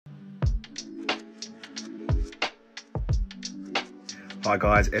Hi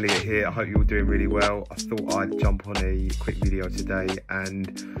guys, Elliott here. I hope you're all doing really well. I thought I'd jump on a quick video today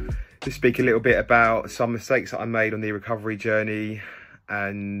and just speak a little bit about some mistakes that I made on the recovery journey,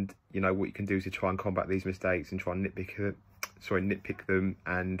 and you know what you can do to try and combat these mistakes and try and nitpick them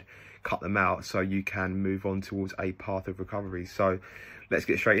and cut them out so you can move on towards a path of recovery. So let's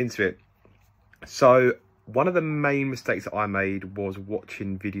get straight into it. So one of the main mistakes that I made was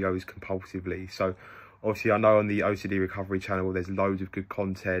watching videos compulsively. So obviously I know on the OCD recovery channel there's loads of good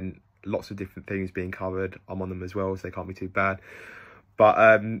content, lots of different things being covered. I'm on them as well, so they can't be too bad.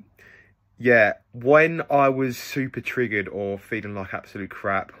 But yeah, when I was super triggered or feeling like absolute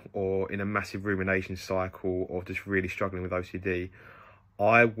crap or in a massive rumination cycle or just really struggling with OCD,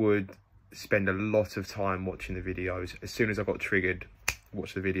 I would spend a lot of time watching the videos. As soon as I got triggered,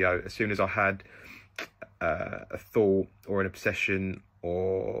 watch the video. As soon as I had a thought or an obsession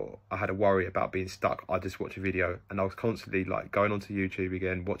or I had a worry about being stuck, I just watch a video. And I was constantly like going onto YouTube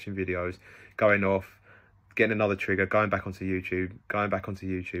again, watching videos, going off, getting another trigger, going back onto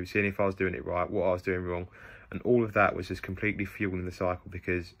YouTube, seeing if I was doing it right, what I was doing wrong. And all of that was just completely fueling the cycle,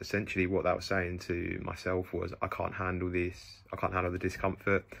 because essentially what that was saying to myself was, I can't handle this, I can't handle the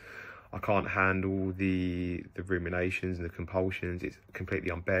discomfort, I can't handle the ruminations and the compulsions. It's completely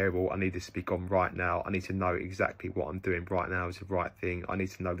unbearable. I need this to be gone right now. I need to know exactly what I'm doing right now is the right thing. I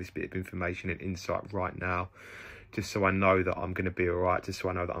need to know this bit of information and insight right now, just so I know that I'm going to be all right, just so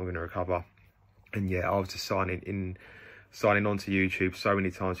I know that I'm going to recover. And yeah, I was just signing on to YouTube so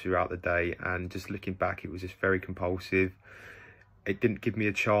many times throughout the day, and just looking back, it was just very compulsive. It didn't give me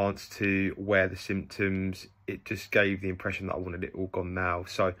a chance to wear the symptoms. It just gave the impression that I wanted it all gone now.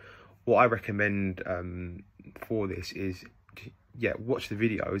 So what I recommend for this is, yeah, watch the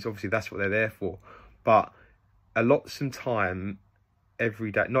videos. Obviously, that's what they're there for. But allot some time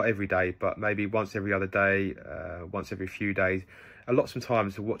every day, not every day, but maybe once every other day, once every few days. Allot some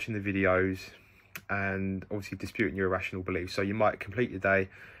time to watching the videos and obviously disputing your irrational beliefs. So you might complete your day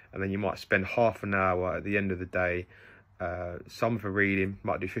and then you might spend half an hour at the end of the day, some for reading,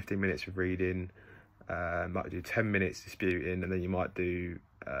 might do 15 minutes of reading, might do 10 minutes disputing, and then you might do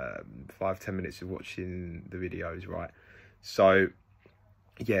 5-10 minutes of watching the videos, right? So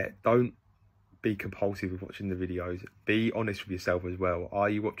yeah, don't be compulsive with watching the videos. Be honest with yourself as well. Are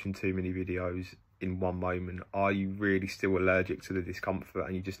you watching too many videos in one moment? Are you really still allergic to the discomfort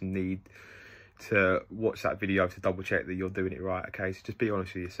and you just need to watch that video to double check that you're doing it right? Okay, so just be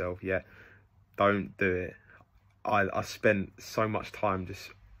honest with yourself. Yeah, don't do it. I spent so much time just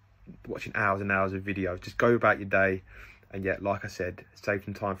watching hours and hours of videos. Just go about your day, and yet, like I said, save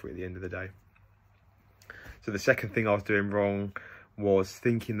some time for it at the end of the day. So the second thing I was doing wrong was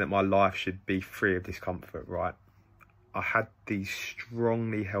thinking that my life should be free of discomfort, right? I had these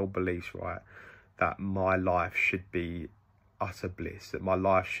strongly held beliefs, right, that my life should be utter bliss, that my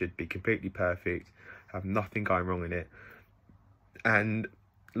life should be completely perfect, have nothing going wrong in it. And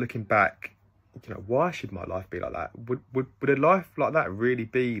looking back, you know, why should my life be like that? Would a life like that really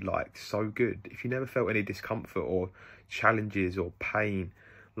be like so good? If you never felt any discomfort or challenges or pain,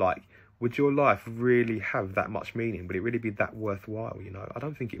 like, would your life really have that much meaning? Would it really be that worthwhile? You know, I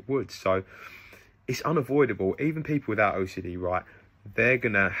don't think it would. So it's unavoidable. Even people without OCD, right, they're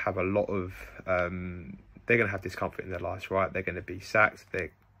gonna have a lot of they're gonna have discomfort in their lives, right? They're gonna be sacked,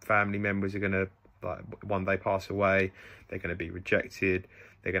 their family members are gonna, like, one day pass away, they're gonna be rejected,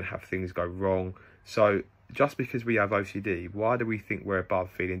 they're gonna have things go wrong. So just because we have OCD, why do we think we're above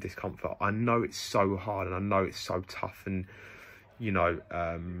feeling discomfort? I know it's so hard and I know it's so tough and, you know,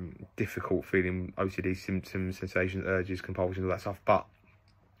 difficult feeling OCD symptoms, sensations, urges, compulsions, all that stuff. But,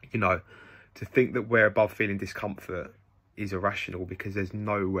 you know, to think that we're above feeling discomfort is irrational, because there's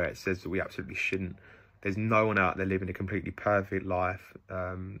nowhere it says that we absolutely shouldn't. There's no one out there living a completely perfect life,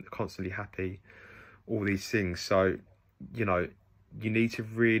 constantly happy, all these things. So, you know, you need to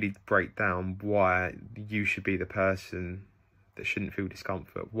really break down why you should be the person that shouldn't feel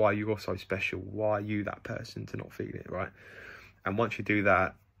discomfort, why you're so special, why are you that person to not feel it, right? And once you do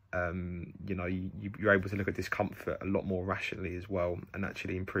that, you know, you're able to look at discomfort a lot more rationally as well, and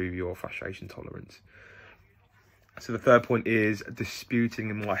actually improve your frustration tolerance. So the third point is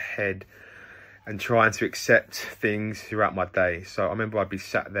disputing in my head and trying to accept things throughout my day. So I remember I'd be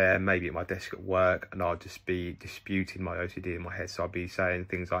sat there maybe at my desk at work and I'd just be disputing my OCD in my head. So I'd be saying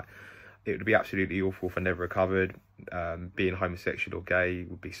things like, it would be absolutely awful if I never recovered. Being homosexual or gay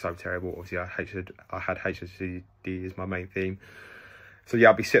would be so terrible. Obviously I had HSCD as my main theme. So yeah,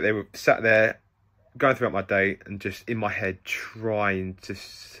 I'd be sat there going throughout my day and just in my head trying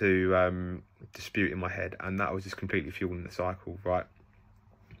to dispute in my head, and that was just completely fueling the cycle, right?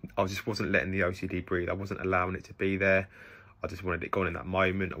 I just wasn't letting the OCD breathe. I wasn't allowing it to be there. I just wanted it gone in that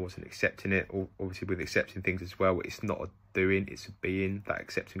moment. I wasn't accepting it. Or obviously with accepting things as well, it's not a doing, it's a being. That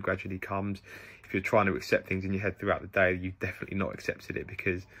accepting gradually comes. If you're trying to accept things in your head throughout the day, you've definitely not accepted it,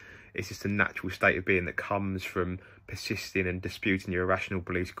 because it's just a natural state of being that comes from persisting and disputing your irrational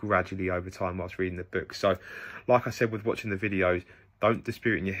beliefs gradually over time whilst reading the book. So like I said with watching the videos, don't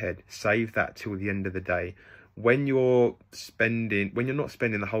dispute in your head. Save that till the end of the day. When you're not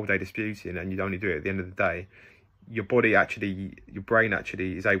spending the whole day disputing, and you only do it at the end of the day, your brain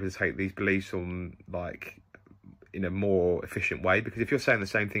actually is able to take these beliefs on, like, in a more efficient way. Because if you're saying the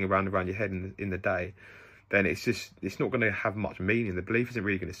same thing around your head in the day, then it's not going to have much meaning. The belief isn't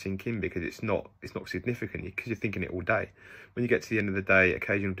really going to sink in, because it's not significant, because you're thinking it all day. When you get to the end of the day,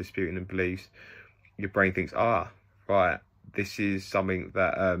 occasional disputing and beliefs, your brain thinks, right, this is something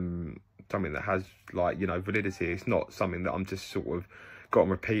that has, like, you know, validity. It's not something that I'm just sort of got on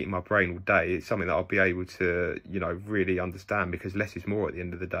repeat in my brain all day. It's something that I'll be able to, you know, really understand, because less is more at the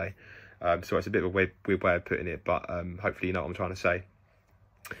end of the day. So it's a bit of a weird way of putting it, but hopefully you know what I'm trying to say.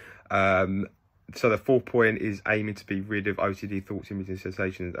 So the fourth point is aiming to be rid of OCD thoughts, images,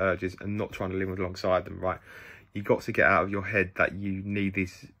 sensations, urges, and not trying to live alongside them, right? You got to get out of your head that you need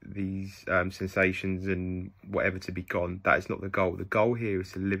these sensations and whatever to be gone. That is not the goal. The goal here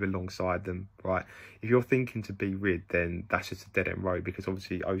is to live alongside them, right? If you're thinking to be rid, then that's just a dead-end road, because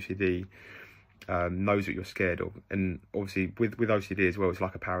obviously OCD knows what you're scared of. And obviously with OCD as well, it's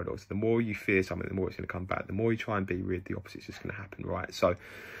like a paradox. The more you fear something, the more it's going to come back. The more you try and be rid, the opposite's just going to happen, right? So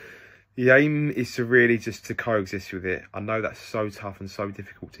the aim is to really just to coexist with it. I know that's so tough and so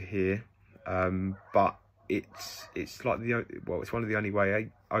difficult to hear, but it's like it's one of the only ways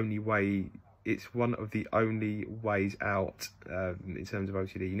out in terms of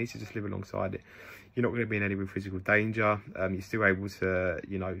OCD. You need to just live alongside it. You're not going to be in any real physical danger. You're still able to,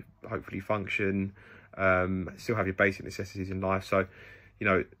 you know, hopefully function, still have your basic necessities in life. So, you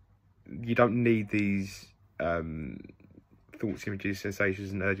know, you don't need these thoughts, images,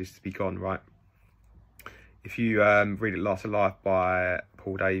 sensations and urges to be gone, right? If you read It Lasts a Life by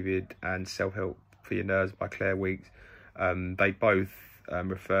Paul David and Self-Help for Your Nerves by Claire Weeks, they both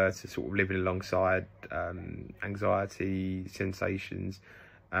refer to sort of living alongside anxiety, sensations,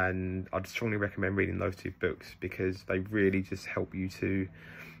 and I'd strongly recommend reading those two books, because they really just help you to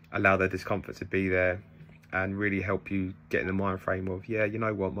allow their discomfort to be there, and really help you get in the mind frame of, yeah, you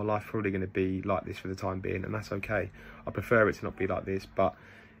know what, my life's probably going to be like this for the time being, and that's okay. I prefer it to not be like this, but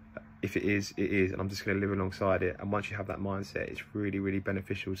if it is, it is, and I'm just going to live alongside it. And once you have that mindset, it's really, really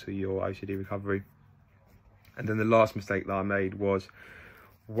beneficial to your OCD recovery. And then the last mistake that I made was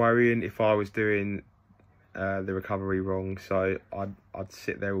worrying if I was doing the recovery wrong. So I'd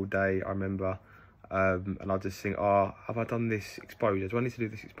sit there all day, I remember, and I'd just think, have I done this exposure? Do I need to do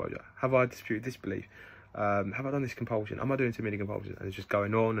this exposure? Have I disputed this belief? Have I done this compulsion? Am I doing too many compulsions? And it's just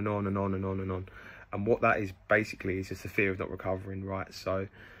going on and on and on and on and on. And what that is basically is just the fear of not recovering, right? So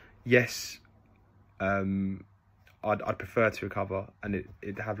yes, I'd prefer to recover, and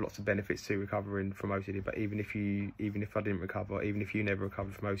it'd have lots of benefits to recovering from OCD. But even if I didn't recover, even if you never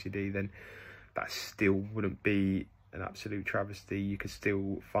recovered from OCD, then that still wouldn't be an absolute travesty. You could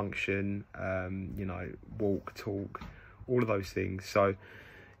still function, you know, walk, talk, all of those things. So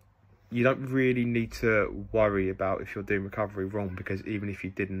you don't really need to worry about if you're doing recovery wrong, because even if you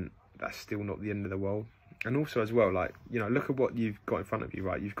didn't, that's still not the end of the world. And also as well, like, you know, look at what you've got in front of you,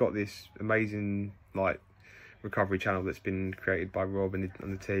 right? You've got this amazing, like, recovery channel that's been created by Rob and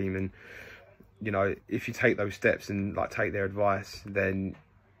the team. And, you know, if you take those steps and, like, take their advice, then,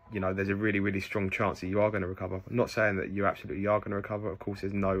 you know, there's a really, really strong chance that you are going to recover. I'm not saying that you absolutely are going to recover. Of course,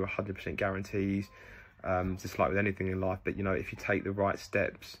 there's no 100% guarantees, just like with anything in life. But, you know, if you take the right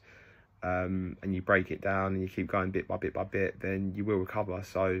steps, and you break it down and you keep going bit by bit, then you will recover.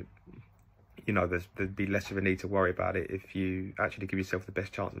 So, you know, there'd be less of a need to worry about it if you actually give yourself the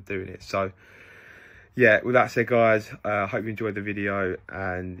best chance of doing it. So yeah, with that said, guys, I hope you enjoyed the video,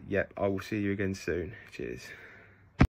 and yeah, I will see you again soon. Cheers.